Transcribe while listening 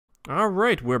All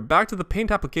right, we're back to the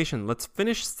Paint application. Let's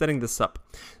finish setting this up.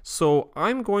 So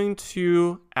I'm going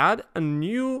to add a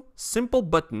new simple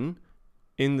button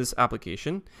in this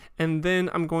application, and then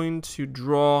I'm going to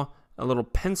draw a little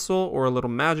pencil or a little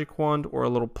magic wand or a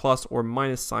little plus or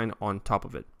minus sign on top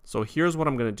of it. So here's what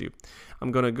I'm going to do.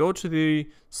 I'm going to go to the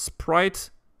sprite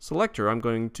selector. I'm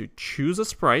going to choose a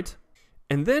sprite,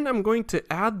 and then I'm going to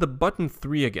add the button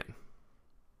 3 again.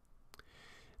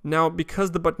 Now,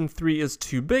 because the button 3 is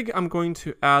too big, I'm going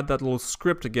to add that little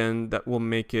script again that will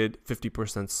make it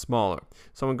 50% smaller.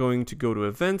 So I'm going to go to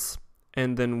events,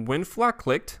 and then when flat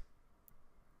clicked,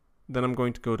 then I'm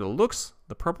going to go to looks,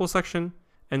 the purple section,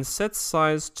 and set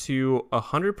size to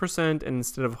 100%, and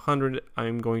instead of 100,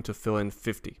 I'm going to fill in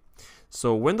 50.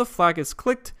 So when the flag is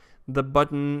clicked, the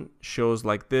button shows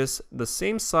like this, the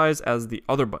same size as the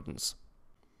other buttons.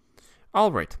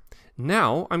 All right.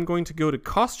 Now I'm going to go to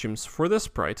costumes for this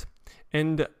sprite,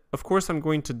 and of course I'm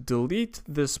going to delete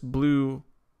this blue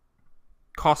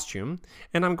costume,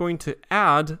 and I'm going to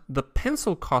add the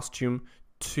pencil costume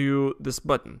to this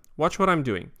button. Watch what I'm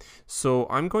doing. So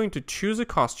I'm going to choose a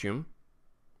costume,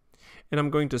 and I'm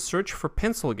going to search for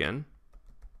pencil again.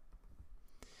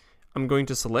 I'm going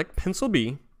to select pencil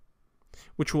B,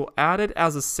 which will add it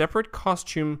as a separate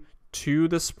costume to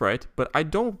the sprite, but I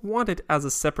don't want it as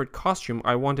a separate costume.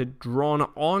 I want it drawn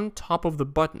on top of the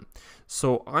button.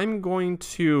 So I'm going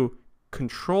to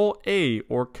Control A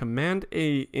or Command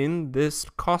A in this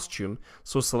costume.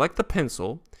 So select the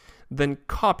pencil, then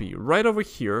copy right over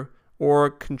here, or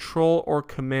Control or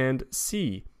Command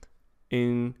C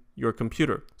in your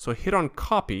computer. So hit on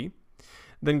copy,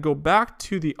 then go back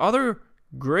to the other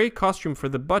gray costume for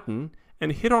the button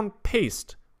and hit on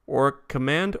paste, or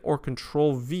Command or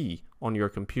Control V on your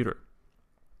computer.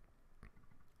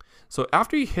 So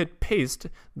after you hit paste,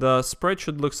 the sprite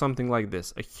should look something like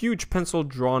this, a huge pencil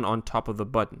drawn on top of the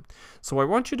button. So I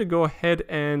want you to go ahead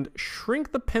and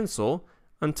shrink the pencil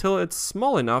until it's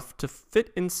small enough to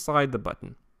fit inside the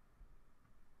button.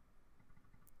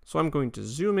 So I'm going to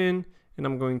zoom in and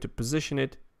I'm going to position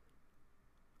it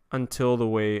until the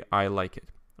way I like it.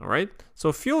 All right,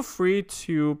 so feel free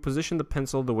to position the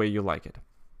pencil the way you like it.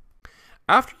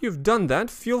 After you've done that,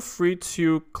 feel free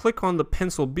to click on the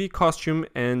pencil B costume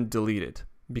and delete it,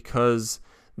 because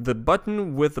the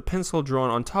button with the pencil drawn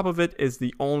on top of it is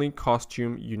the only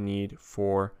costume you need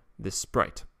for this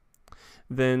sprite.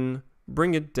 Then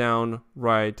bring it down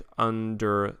right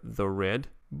under the red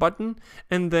button,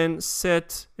 and then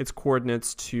set its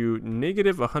coordinates to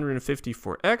 -150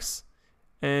 for X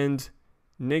and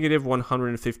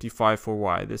 -155 for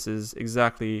Y. This is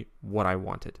exactly what I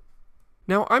wanted.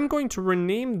 Now I'm going to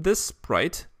rename this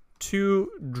sprite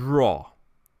to draw.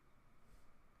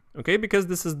 Okay, because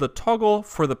this is the toggle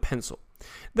for the pencil.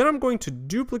 Then I'm going to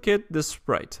duplicate this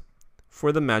sprite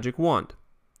for the magic wand.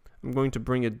 I'm going to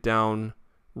bring it down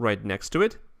right next to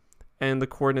it, and the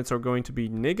coordinates are going to be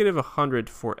 -100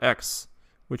 for X,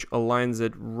 which aligns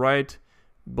it right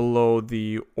below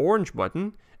the orange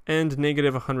button, and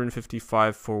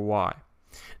 -155 for Y.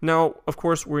 Now, of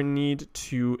course, we need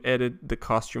to edit the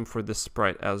costume for this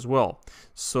sprite as well.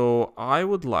 So I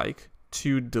would like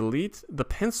to delete the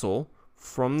pencil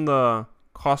from the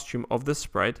costume of this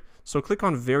sprite. So click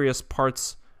on various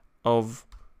parts of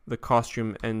the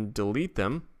costume and delete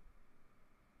them.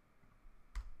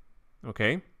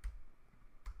 Okay.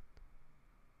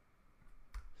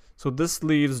 So this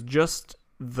leaves just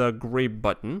the gray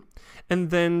button,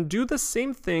 and then do the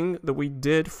same thing that we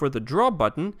did for the draw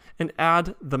button and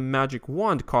add the magic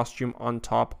wand costume on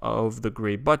top of the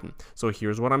gray button. So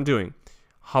here's what I'm doing.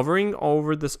 Hovering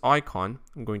over this icon,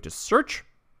 I'm going to search.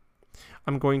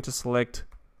 I'm going to select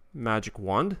magic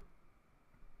wand.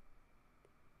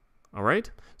 All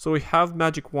right, so we have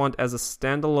magic wand as a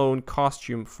standalone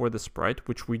costume for the sprite,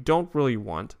 which we don't really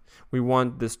want. We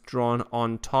want this drawn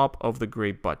on top of the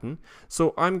gray button.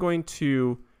 So I'm going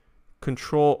to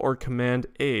Control or Command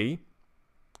A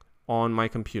on my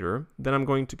computer. Then I'm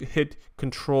going to hit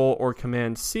Control or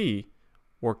Command C,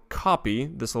 or copy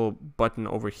this little button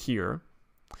over here,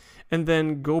 and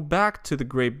then go back to the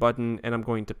gray button, and I'm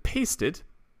going to paste it,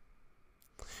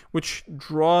 which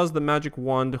draws the magic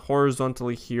wand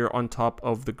horizontally here on top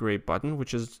of the gray button,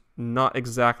 which is not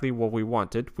exactly what we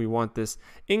wanted. We want this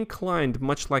inclined,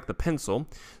 much like the pencil.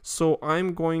 So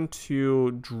I'm going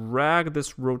to drag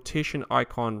this rotation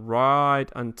icon right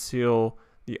until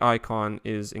the icon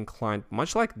is inclined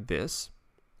much like this.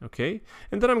 Okay,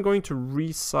 and then I'm going to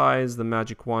resize the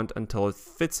magic wand until it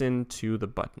fits into the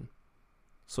button.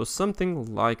 So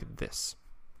something like this.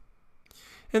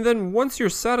 And then once you're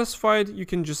satisfied, you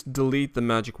can just delete the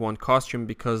magic wand costume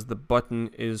because the button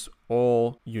is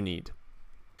all you need.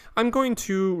 I'm going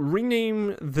to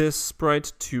rename this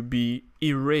sprite to be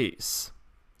erase,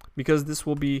 because this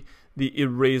will be the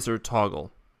eraser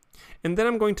toggle. And then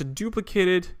I'm going to duplicate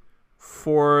it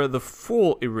for the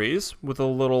full erase with a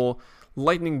little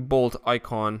lightning bolt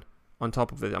icon on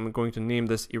top of it. I'm going to name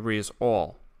this erase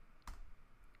all.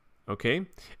 Okay,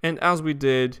 and as we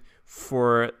did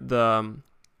for the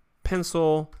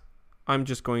pencil, I'm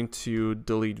just going to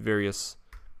delete various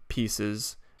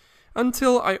pieces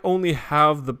until I only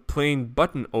have the plain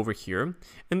button over here,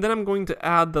 and then I'm going to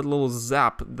add the little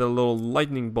zap, the little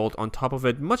lightning bolt on top of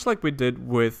it, much like we did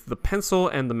with the pencil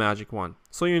and the magic wand.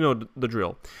 So you know the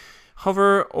drill.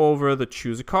 Hover over the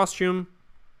choose a costume,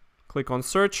 click on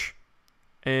search,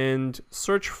 and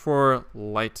search for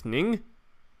lightning.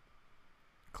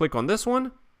 Click on this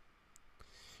one,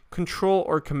 Control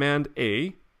or Command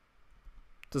A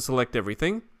to select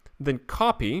everything, then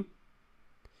copy,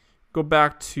 go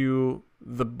back to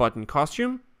the button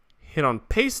costume, hit on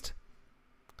paste.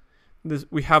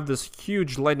 We have this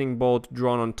huge lightning bolt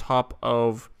drawn on top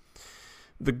of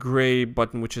the gray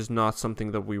button, which is not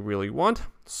something that we really want.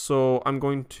 So I'm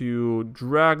going to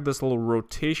drag this little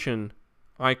rotation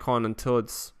icon until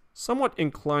it's somewhat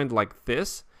inclined like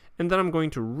this. And then I'm going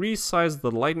to resize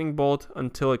the lightning bolt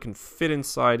until it can fit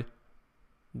inside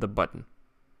the button.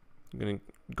 I'm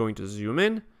going to zoom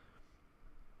in,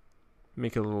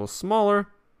 make it a little smaller,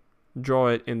 draw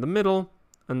it in the middle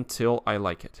until I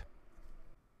like it.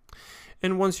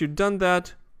 And once you've done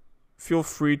that, feel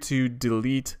free to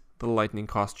delete the lightning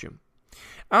costume.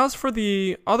 As for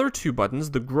the other two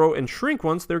buttons, the grow and shrink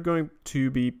ones, they're going to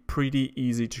be pretty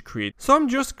easy to create. So I'm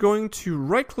just going to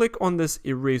right click on this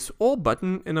erase all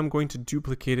button and I'm going to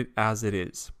duplicate it as it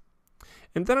is.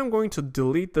 And then I'm going to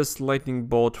delete this lightning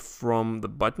bolt from the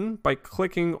button by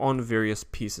clicking on various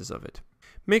pieces of it.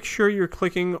 Make sure you're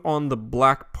clicking on the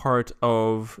black part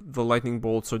of the lightning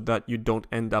bolt so that you don't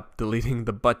end up deleting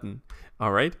the button.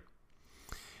 All right.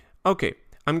 Okay.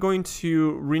 I'm going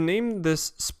to rename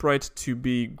this sprite to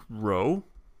be grow.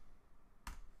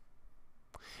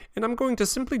 And I'm going to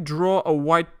simply draw a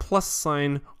white plus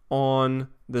sign on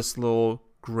this little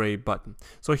gray button.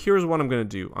 So here's what I'm going to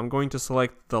do. I'm going to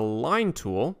select the line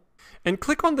tool and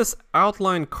click on this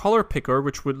outline color picker,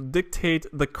 which would dictate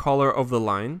the color of the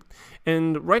line.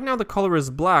 And right now the color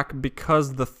is black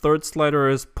because the third slider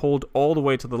is pulled all the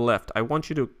way to the left. I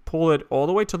want you to pull it all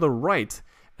the way to the right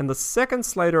and the second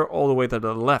slider all the way to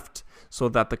the left so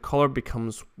that the color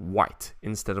becomes white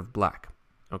instead of black.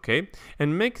 Okay,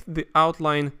 and make the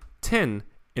outline 10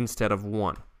 instead of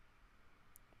 1.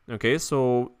 Okay,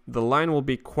 so the line will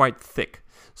be quite thick.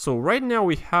 So right now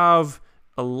we have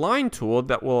a line tool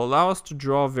that will allow us to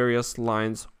draw various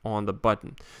lines on the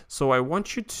button. So I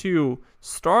want you to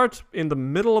start in the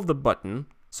middle of the button,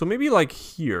 so maybe like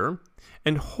here,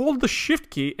 and hold the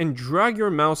shift key and drag your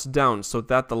mouse down so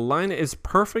that the line is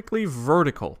perfectly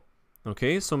vertical.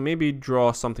 Okay, so maybe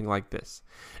draw something like this.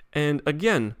 And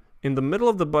again, in the middle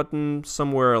of the button,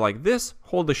 somewhere like this,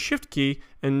 hold the shift key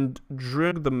and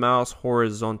drag the mouse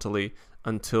horizontally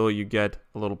until you get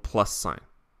a little plus sign.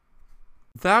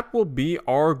 That will be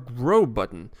our grow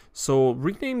button. So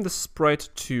rename the sprite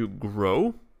to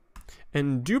grow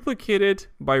and duplicate it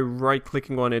by right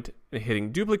clicking on it and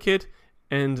hitting duplicate,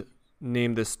 and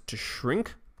name this to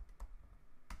shrink.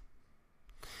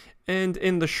 And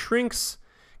in the shrink's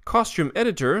costume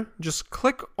editor, just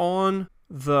click on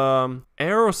the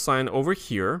arrow sign over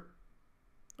here,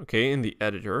 okay, in the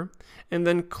editor, and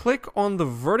then click on the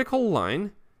vertical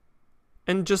line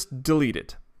and just delete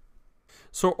it.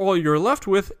 So all you're left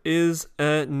with is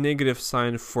a negative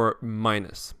sign for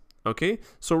minus. Okay,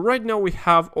 so right now we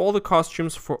have all the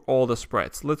costumes for all the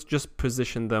sprites. Let's just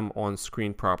position them on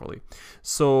screen properly.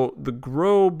 So the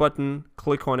grow button,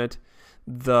 click on it.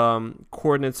 The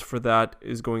coordinates for that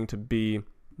is going to be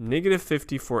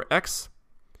 -50 for X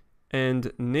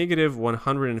and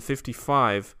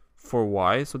 -155 for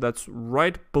Y. So that's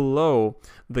right below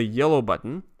the yellow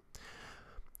button.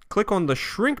 Click on the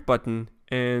shrink button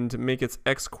and make its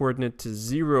X coordinate to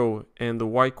 0 and the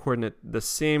Y coordinate the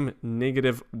same,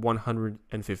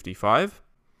 -155.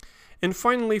 And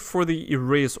finally, for the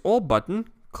erase all button,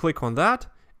 click on that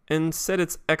and set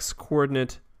its X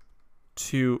coordinate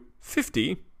to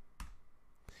 50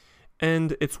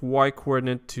 and its Y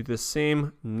coordinate to the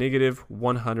same,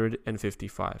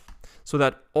 -155, so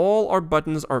that all our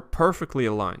buttons are perfectly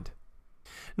aligned.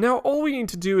 Now all we need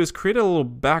to do is create a little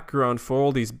background for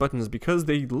all these buttons because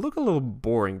they look a little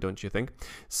boring, don't you think?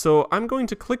 So I'm going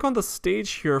to click on the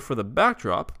stage here for the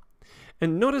backdrop,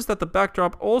 And notice that the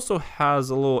backdrop also has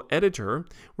a little editor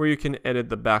where you can edit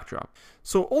the backdrop.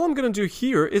 So all I'm going to do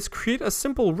here is create a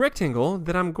simple rectangle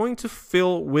that I'm going to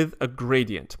fill with a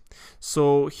gradient.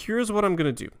 So here's what I'm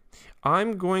going to do.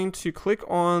 I'm going to click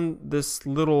on this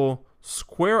little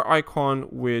square icon,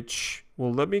 which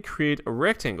will let me create a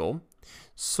rectangle.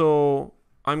 So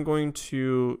I'm going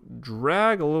to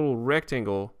drag a little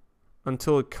rectangle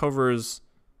until it covers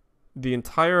the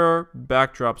entire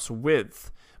backdrop's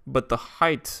width, but the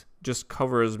height just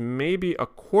covers maybe a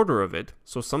quarter of it,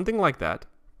 so something like that,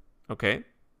 okay?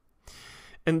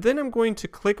 And then I'm going to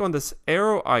click on this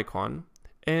arrow icon,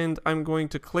 and I'm going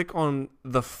to click on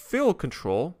the fill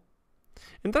control,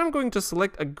 and then I'm going to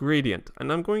select a gradient,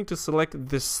 and I'm going to select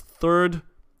this third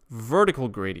vertical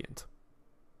gradient.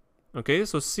 Okay,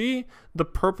 so see the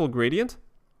purple gradient?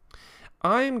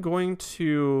 I'm going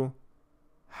to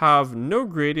have no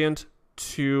gradient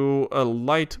to a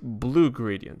light blue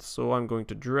gradient. So I'm going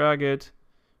to drag it,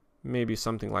 maybe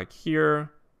something like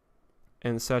here,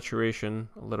 and saturation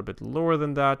a little bit lower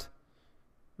than that.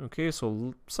 Okay,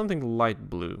 so something light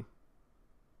blue.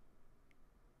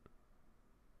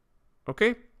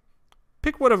 Okay,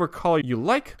 pick whatever color you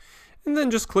like, and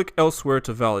then just click elsewhere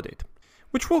to validate,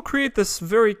 which will create this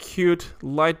very cute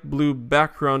light blue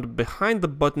background behind the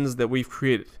buttons that we've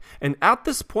created. And at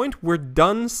this point, we're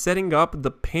done setting up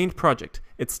the Paint project.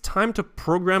 It's time to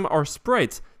program our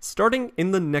sprites, starting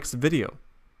in the next video.